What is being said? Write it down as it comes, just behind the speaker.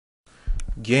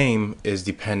Game is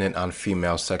dependent on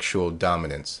female sexual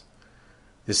dominance.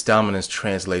 This dominance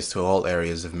translates to all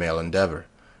areas of male endeavor.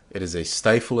 It is a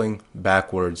stifling,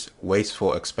 backwards,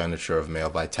 wasteful expenditure of male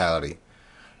vitality.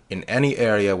 In any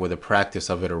area where the practice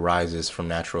of it arises from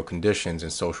natural conditions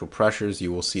and social pressures,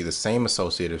 you will see the same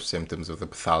associative symptoms of the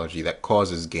pathology that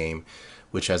causes game,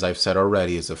 which, as I've said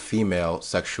already, is a female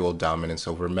sexual dominance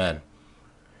over men.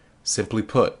 Simply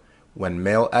put, when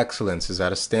male excellence is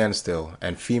at a standstill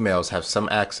and females have some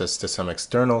access to some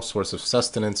external source of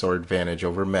sustenance or advantage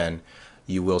over men,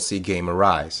 you will see game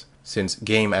arise, since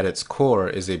game at its core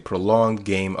is a prolonged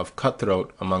game of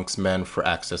cutthroat amongst men for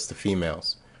access to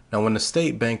females. Now, when the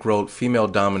state bankrolled female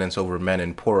dominance over men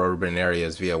in poor urban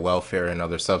areas via welfare and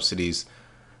other subsidies,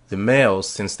 the males,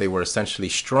 since they were essentially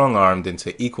strong-armed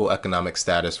into equal economic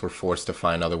status, were forced to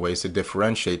find other ways to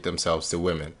differentiate themselves to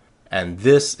women. And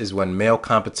this is when male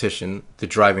competition, the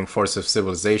driving force of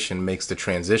civilization, makes the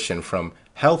transition from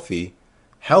healthy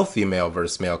male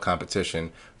versus male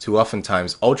competition to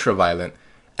oftentimes ultra-violent,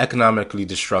 economically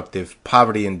destructive,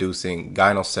 poverty-inducing,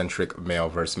 gynocentric male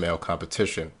versus male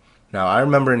competition. Now, I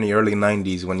remember in the early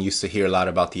 90s when you used to hear a lot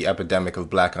about the epidemic of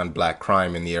black-on-black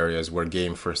crime in the areas where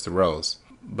game first arose.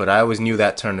 But I always knew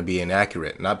that term to be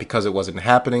inaccurate, not because it wasn't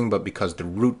happening, but because the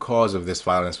root cause of this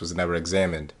violence was never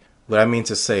examined. What I mean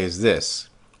to say is this: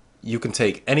 you can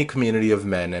take any community of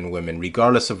men and women,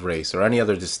 regardless of race or any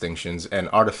other distinctions, and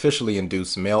artificially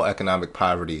induce male economic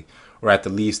poverty, or at the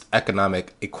least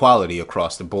economic equality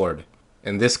across the board.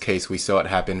 In this case, we saw it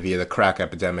happen via the crack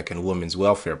epidemic and women's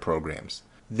welfare programs.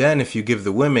 Then, if you give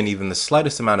the women even the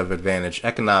slightest amount of advantage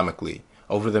economically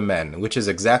over the men, which is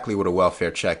exactly what a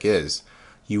welfare check is,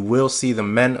 you will see the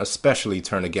men especially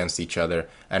turn against each other,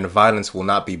 and violence will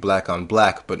not be black on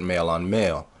black, but male on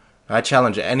male. I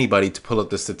challenge anybody to pull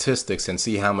up the statistics and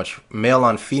see how much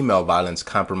male-on-female violence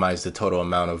compromised the total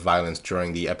amount of violence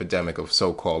during the epidemic of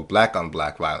so-called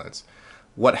black-on-black violence.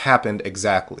 What happened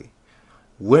exactly?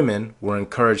 Women were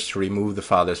encouraged to remove the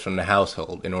fathers from the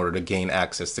household in order to gain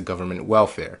access to government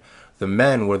welfare. The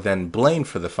men were then blamed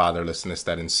for the fatherlessness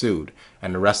that ensued,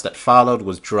 and the rest that followed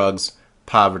was drugs,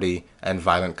 poverty, and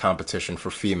violent competition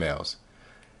for females.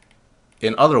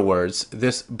 In other words,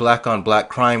 this black-on-black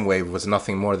crime wave was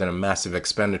nothing more than a massive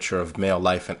expenditure of male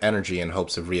life and energy in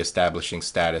hopes of reestablishing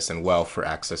status and wealth for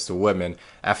access to women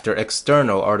after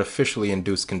external, artificially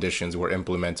induced conditions were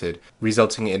implemented,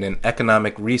 resulting in an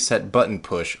economic reset button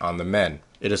push on the men.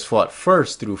 It is fought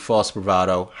first through false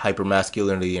bravado,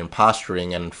 hypermasculinity, and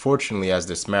posturing, and unfortunately, as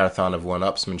this marathon of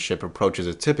one-upsmanship approaches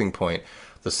a tipping point,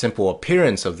 the simple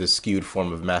appearance of this skewed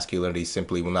form of masculinity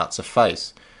simply will not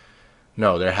suffice.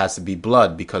 No, there has to be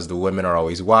blood because the women are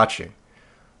always watching.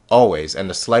 Always, and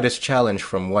the slightest challenge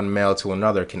from one male to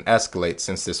another can escalate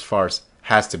since this farce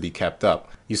has to be kept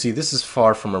up. You see, this is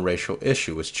far from a racial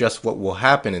issue. It's just what will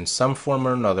happen in some form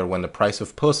or another when the price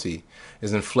of pussy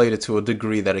is inflated to a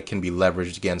degree that it can be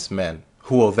leveraged against men,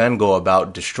 who will then go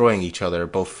about destroying each other,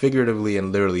 both figuratively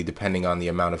and literally, depending on the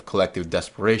amount of collective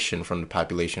desperation from the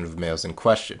population of males in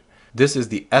question. This is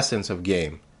the essence of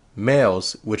game.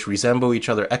 Males, which resemble each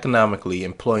other economically,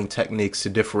 employing techniques to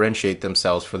differentiate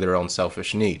themselves for their own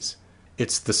selfish needs.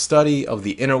 It's the study of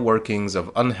the inner workings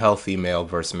of unhealthy male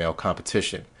versus male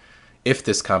competition, if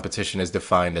this competition is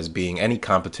defined as being any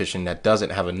competition that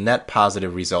doesn't have a net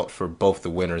positive result for both the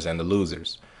winners and the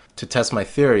losers. To test my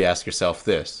theory, ask yourself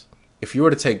this: if you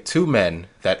were to take two men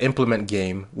that implement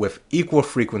game with equal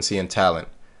frequency and talent,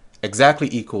 exactly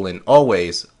equal in all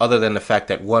ways other than the fact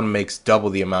that one makes double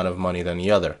the amount of money than the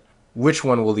other, which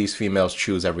one will these females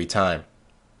choose every time?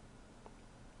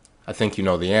 I think you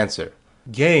know the answer.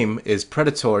 Game is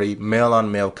predatory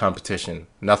male-on-male competition,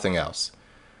 nothing else.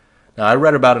 Now, I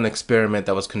read about an experiment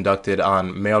that was conducted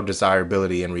on male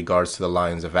desirability in regards to the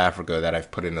lions of Africa that I've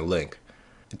put in a link.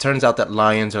 It turns out that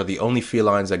lions are the only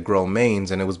felines that grow manes,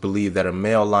 and it was believed that a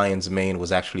male lion's mane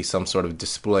was actually some sort of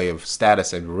display of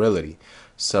status and virility.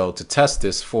 So to test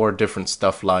this, 4 different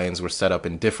stuffed lions were set up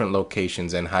in different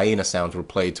locations, and hyena sounds were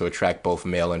played to attract both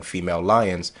male and female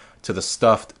lions to the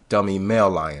stuffed dummy male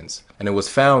lions. And it was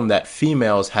found that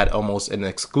females had almost an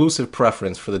exclusive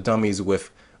preference for the dummies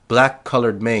with black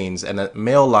colored manes, and that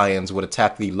male lions would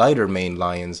attack the lighter maned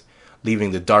lions,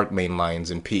 leaving the dark maned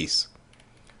lions in peace.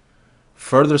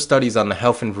 Further studies on the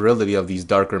health and virility of these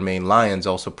darker maned lions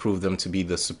also proved them to be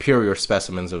the superior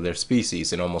specimens of their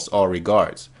species in almost all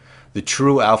regards, the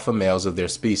true alpha males of their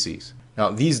species. Now,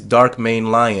 these dark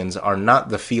maned lions are not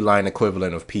the feline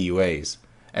equivalent of PUAs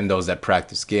and those that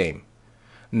practice game.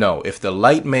 No, if the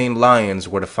light maned lions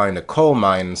were to find a coal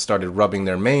mine and started rubbing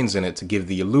their manes in it to give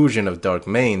the illusion of dark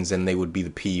manes, then they would be the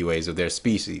PUAs of their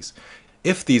species.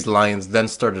 If these lions then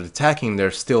started attacking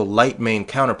their still light maned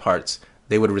counterparts,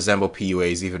 they would resemble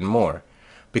PUAs even more.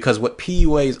 Because what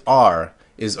PUAs are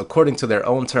is, according to their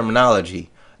own terminology,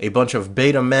 a bunch of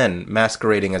beta men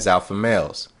masquerading as alpha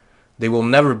males. They will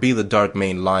never be the dark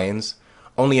maned lions,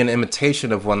 only an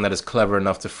imitation of one that is clever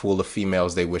enough to fool the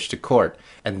females they wish to court.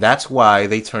 And that's why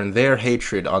they turn their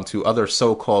hatred onto other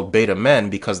so-called beta men,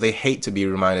 because they hate to be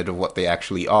reminded of what they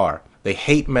actually are. They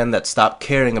hate men that stopped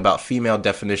caring about female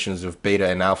definitions of beta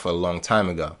and alpha a long time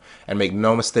ago. And make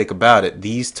no mistake about it,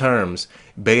 these terms,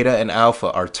 beta and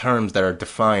alpha, are terms that are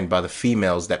defined by the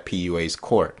females that PUAs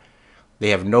court. They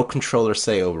have no control or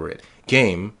say over it.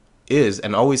 Game is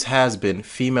and always has been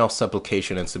female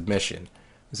supplication and submission.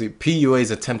 See,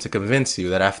 PUAs attempt to convince you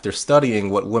that after studying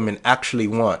what women actually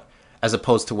want, as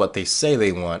opposed to what they say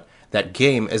they want, that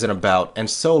game isn't about and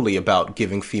solely about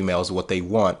giving females what they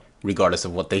want, regardless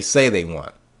of what they say they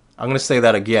want. I'm going to say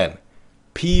that again.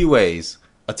 PUAs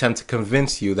attempt to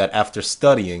convince you that after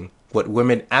studying what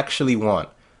women actually want,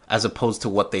 as opposed to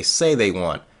what they say they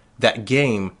want, that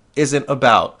game isn't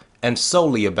about and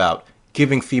solely about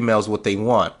giving females what they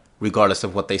want, regardless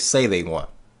of what they say they want.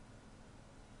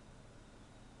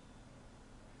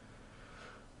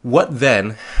 What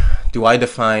then do I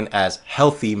define as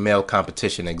healthy male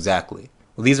competition exactly?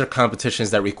 Well, these are competitions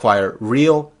that require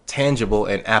real, tangible,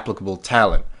 and applicable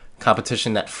talent.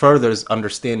 Competition that furthers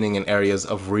understanding in areas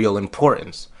of real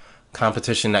importance.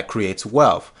 Competition that creates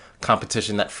wealth.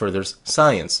 Competition that furthers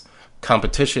science.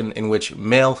 Competition in which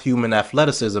male human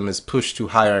athleticism is pushed to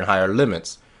higher and higher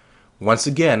limits. Once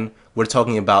again, we're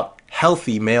talking about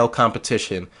healthy male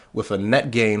competition with a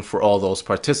net gain for all those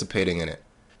participating in it.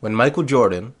 When Michael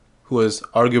Jordan, who is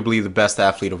arguably the best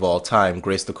athlete of all time,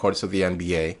 graced the courts of the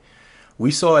NBA, we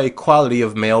saw a quality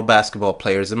of male basketball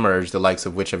players emerge, the likes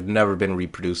of which have never been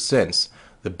reproduced since.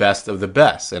 The best of the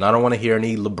best. And I don't want to hear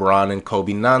any LeBron and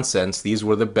Kobe nonsense. These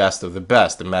were the best of the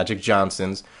best. The Magic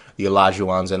Johnsons, the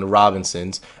Olajuwons, and the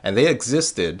Robinsons. And they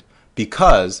existed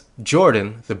because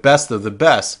Jordan, the best of the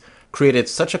best, created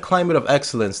such a climate of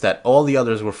excellence that all the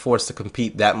others were forced to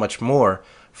compete that much more,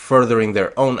 furthering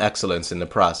their own excellence in the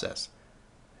process.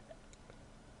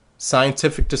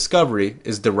 Scientific discovery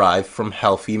is derived from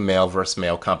healthy male versus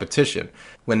male competition.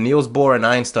 When Niels Bohr and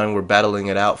Einstein were battling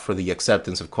it out for the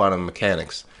acceptance of quantum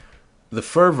mechanics, the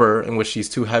fervor in which these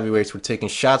two heavyweights were taking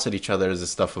shots at each other is the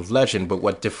stuff of legend, but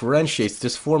what differentiates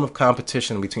this form of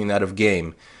competition between that of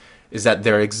game is that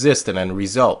there exists an end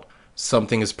result.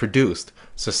 Something is produced.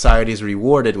 Society is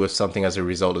rewarded with something as a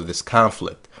result of this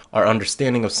conflict. Our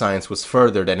understanding of science was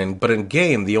furthered, but in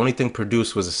game, the only thing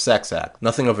produced was a sex act.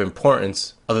 Nothing of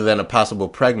importance other than a possible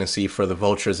pregnancy for the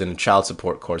vultures in the child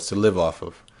support courts to live off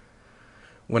of.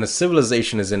 When a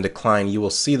civilization is in decline, you will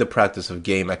see the practice of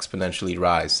game exponentially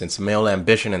rise, since male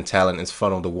ambition and talent is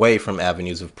funneled away from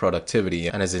avenues of productivity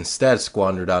and is instead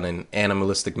squandered on an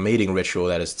animalistic mating ritual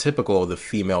that is typical of the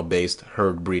female-based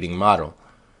herd breeding model.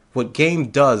 What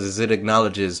game does is it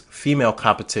acknowledges female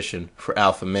competition for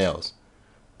alpha males.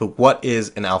 But what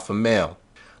is an alpha male?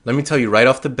 Let me tell you right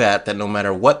off the bat that no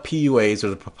matter what PUAs or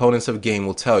the proponents of game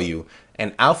will tell you,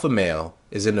 an alpha male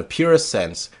is in the purest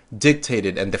sense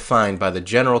dictated and defined by the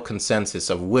general consensus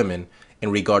of women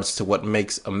in regards to what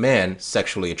makes a man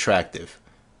sexually attractive.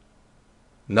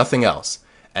 Nothing else.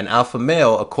 An alpha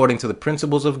male, according to the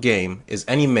principles of game, is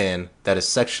any man that is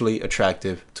sexually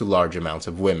attractive to large amounts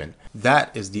of women.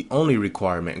 That is the only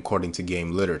requirement according to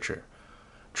game literature.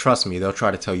 Trust me, they'll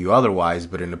try to tell you otherwise,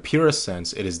 but in the purest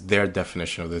sense, it is their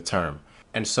definition of the term.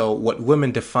 And so what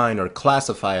women define or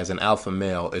classify as an alpha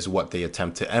male is what they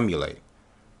attempt to emulate.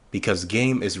 Because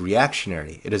game is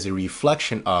reactionary. It is a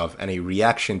reflection of and a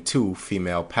reaction to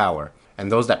female power. And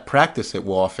those that practice it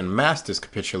will often mask this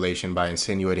capitulation by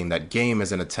insinuating that game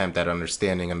is an attempt at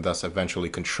understanding and thus eventually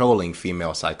controlling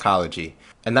female psychology.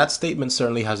 And that statement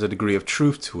certainly has a degree of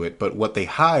truth to it, but what they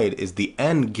hide is the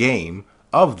end game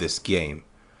of this game.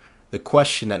 The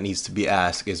question that needs to be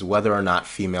asked is whether or not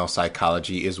female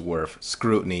psychology is worth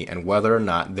scrutiny and whether or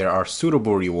not there are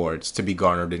suitable rewards to be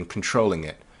garnered in controlling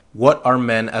it. What are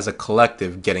men as a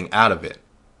collective getting out of it?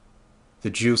 The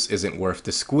juice isn't worth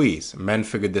the squeeze. Men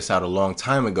figured this out a long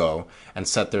time ago and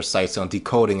set their sights on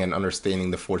decoding and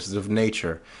understanding the forces of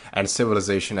nature, and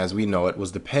civilization as we know it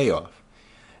was the payoff.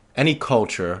 Any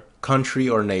culture, country,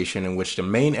 or nation in which the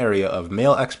main area of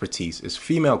male expertise is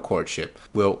female courtship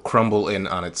will crumble in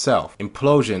on itself.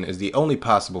 Implosion is the only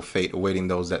possible fate awaiting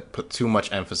those that put too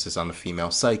much emphasis on the female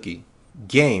psyche.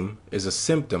 Game is a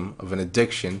symptom of an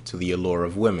addiction to the allure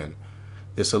of women.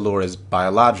 This allure is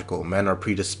biological. Men are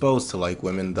predisposed to like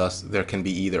women, thus there can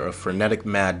be either a frenetic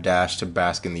mad dash to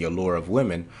bask in the allure of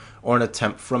women, or an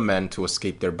attempt from men to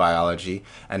escape their biology,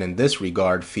 and in this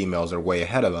regard, females are way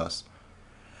ahead of us.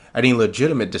 Any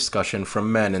legitimate discussion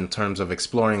from men in terms of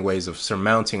exploring ways of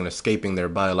surmounting and escaping their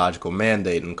biological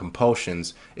mandate and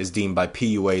compulsions is deemed by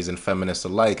PUAs and feminists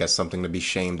alike as something to be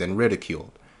shamed and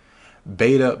ridiculed.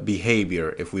 Beta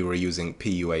behavior, if we were using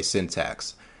PUA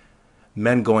syntax.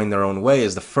 Men going their own way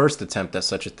is the first attempt at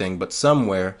such a thing, but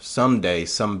somewhere, someday,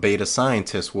 some beta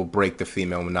scientist will break the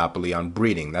female monopoly on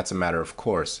breeding. That's a matter of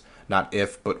course, not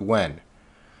if, but when.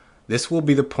 This will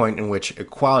be the point in which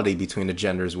equality between the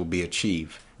genders will be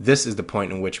achieved. This is the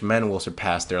point in which men will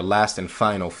surpass their last and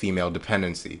final female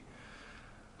dependency.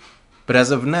 But as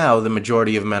of now, the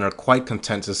majority of men are quite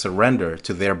content to surrender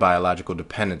to their biological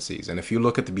dependencies. And if you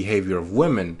look at the behavior of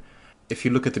women,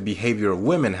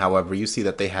 however, you see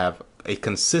that they have a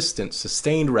consistent,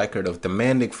 sustained record of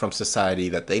demanding from society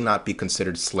that they not be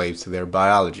considered slaves to their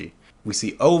biology. We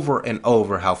see over and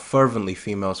over how fervently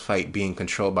females fight being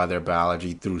controlled by their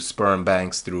biology through sperm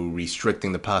banks, through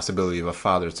restricting the possibility of a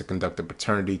father to conduct a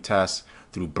paternity test,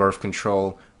 through birth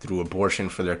control, through abortion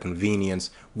for their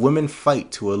convenience. Women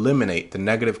fight to eliminate the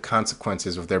negative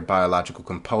consequences of their biological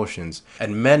compulsions,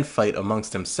 and men fight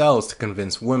amongst themselves to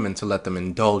convince women to let them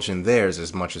indulge in theirs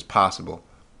as much as possible.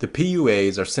 The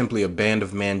PUAs are simply a band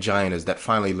of manginas that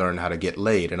finally learned how to get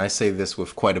laid, and I say this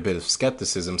with quite a bit of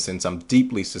skepticism since I'm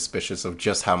deeply suspicious of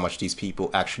just how much these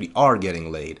people actually are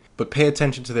getting laid. But pay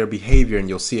attention to their behavior and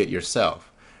you'll see it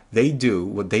yourself. They do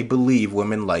what they believe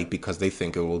women like because they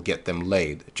think it will get them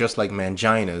laid, just like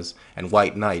manginas and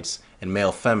white knights and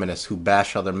male feminists who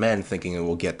bash other men thinking it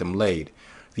will get them laid.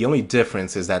 The only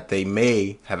difference is that they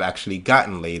may have actually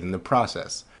gotten laid in the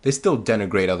process. They still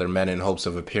denigrate other men in hopes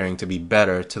of appearing to be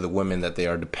better to the women that they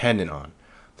are dependent on.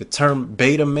 The term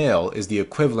beta male is the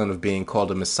equivalent of being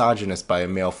called a misogynist by a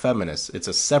male feminist. It's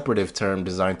a separative term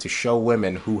designed to show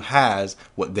women who has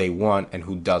what they want and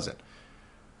who doesn't.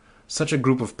 Such a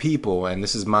group of people, and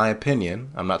this is my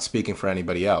opinion, I'm not speaking for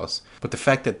anybody else, but the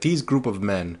fact that these group of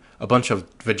men, a bunch of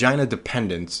vagina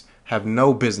dependents, have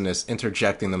no business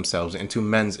interjecting themselves into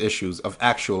men's issues of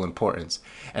actual importance.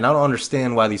 And I don't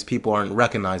understand why these people aren't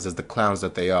recognized as the clowns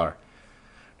that they are.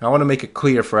 Now, I want to make it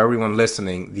clear for everyone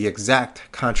listening the exact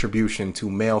contribution to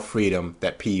male freedom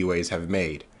that PUAs have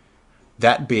made.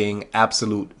 That being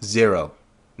absolute zero.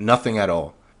 Nothing at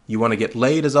all. You want to get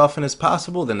laid as often as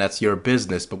possible, then that's your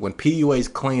business. But when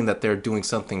PUAs claim that they're doing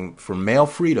something for male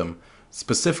freedom,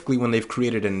 specifically when they've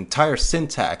created an entire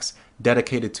syntax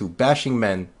dedicated to bashing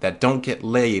men that don't get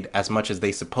laid as much as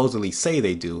they supposedly say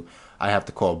they do, I have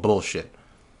to call bullshit.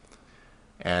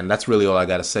 And that's really all I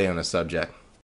got to say on the subject.